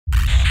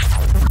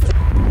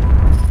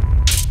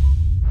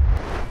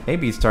Hey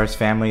BeatStars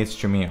family, it's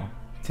Jamil.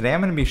 Today I'm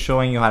going to be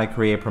showing you how to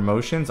create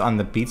promotions on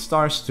the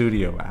BeatStars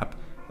Studio app,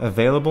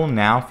 available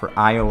now for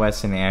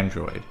iOS and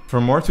Android. For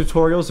more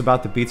tutorials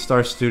about the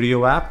BeatStars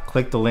Studio app,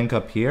 click the link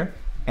up here,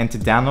 and to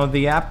download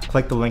the app,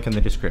 click the link in the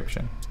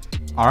description.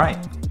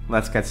 Alright,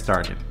 let's get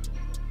started.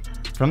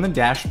 From the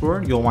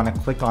dashboard, you'll want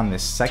to click on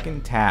this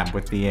second tab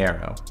with the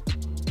arrow.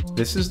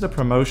 This is the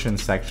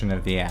promotions section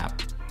of the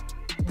app.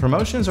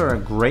 Promotions are a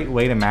great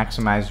way to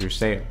maximize your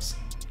sales.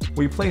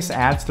 We place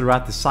ads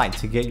throughout the site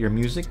to get your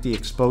music the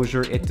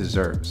exposure it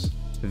deserves.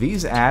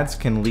 These ads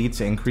can lead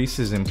to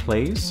increases in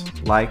plays,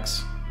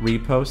 likes,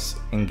 reposts,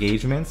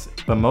 engagements,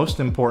 but most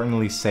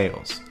importantly,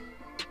 sales.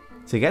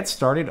 To get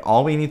started,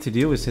 all we need to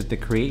do is hit the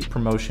Create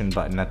Promotion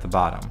button at the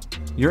bottom.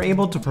 You're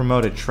able to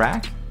promote a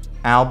track,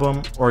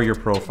 album, or your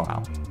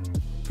profile.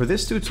 For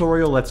this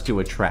tutorial, let's do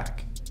a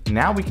track.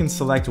 Now we can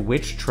select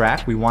which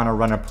track we want to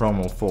run a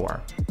promo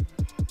for.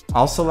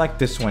 I'll select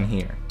this one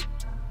here.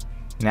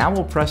 Now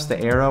we'll press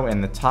the arrow in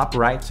the top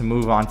right to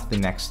move on to the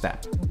next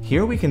step.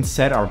 Here we can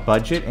set our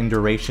budget and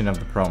duration of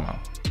the promo.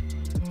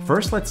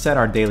 First, let's set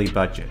our daily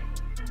budget.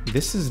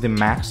 This is the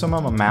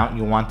maximum amount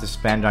you want to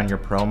spend on your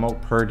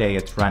promo per day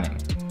it's running.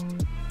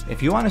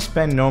 If you want to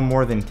spend no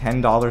more than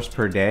 $10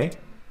 per day,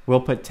 we'll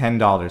put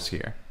 $10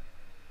 here.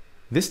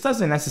 This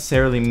doesn't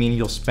necessarily mean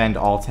you'll spend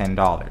all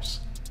 $10.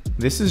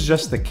 This is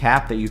just the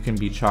cap that you can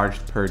be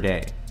charged per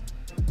day.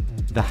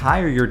 The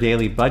higher your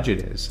daily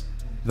budget is,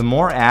 the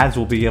more ads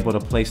we'll be able to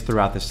place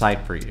throughout the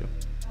site for you.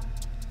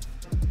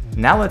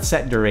 Now let's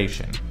set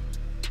duration.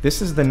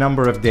 This is the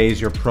number of days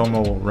your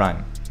promo will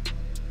run.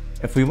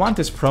 If we want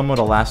this promo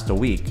to last a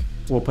week,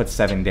 we'll put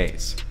 7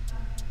 days.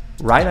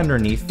 Right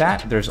underneath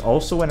that, there's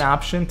also an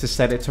option to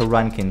set it to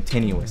run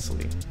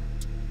continuously.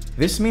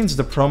 This means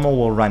the promo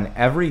will run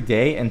every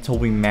day until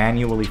we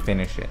manually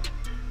finish it.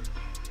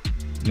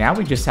 Now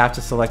we just have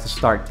to select a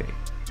start date.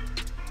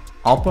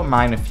 I'll put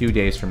mine a few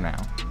days from now.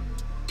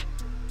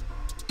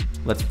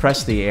 Let's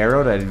press the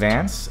arrow to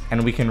advance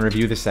and we can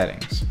review the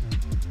settings.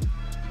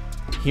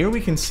 Here we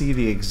can see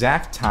the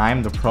exact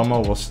time the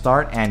promo will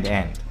start and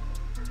end.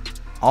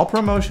 All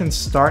promotions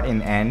start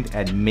and end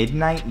at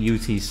midnight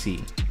UTC,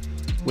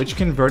 which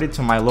converted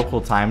to my local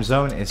time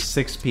zone is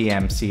 6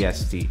 p.m.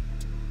 CST.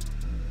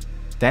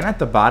 Then at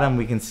the bottom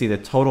we can see the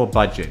total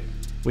budget,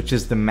 which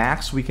is the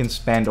max we can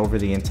spend over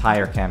the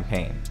entire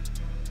campaign.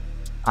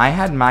 I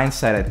had mine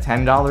set at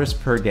 $10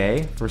 per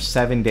day for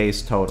 7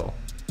 days total,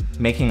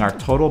 making our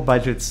total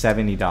budget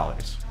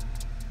 $70.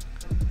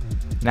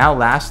 Now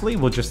lastly,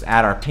 we'll just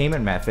add our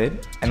payment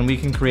method and we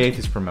can create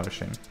this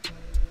promotion.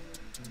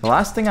 The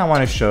last thing I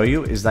want to show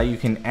you is that you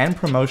can end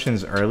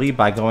promotions early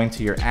by going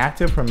to your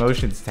Active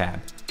Promotions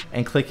tab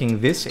and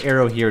clicking this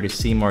arrow here to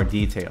see more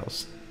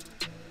details.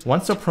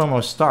 Once a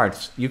promo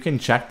starts, you can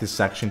check this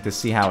section to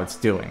see how it's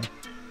doing.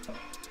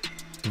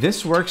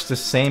 This works the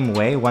same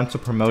way once a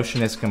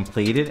promotion is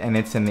completed and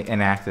it's in the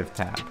Inactive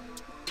tab.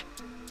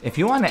 If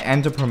you want to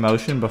end a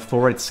promotion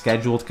before its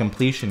scheduled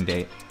completion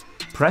date,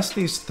 press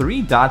these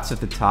 3 dots at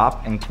the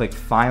top and click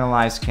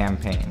Finalize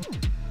Campaign.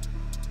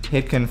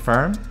 Hit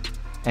Confirm,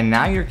 and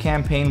now your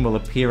campaign will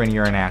appear in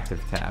your Inactive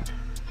tab.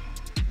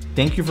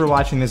 Thank you for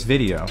watching this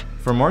video.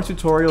 For more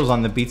tutorials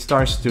on the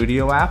BeatStars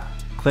Studio app,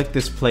 click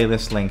this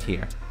playlist link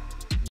here.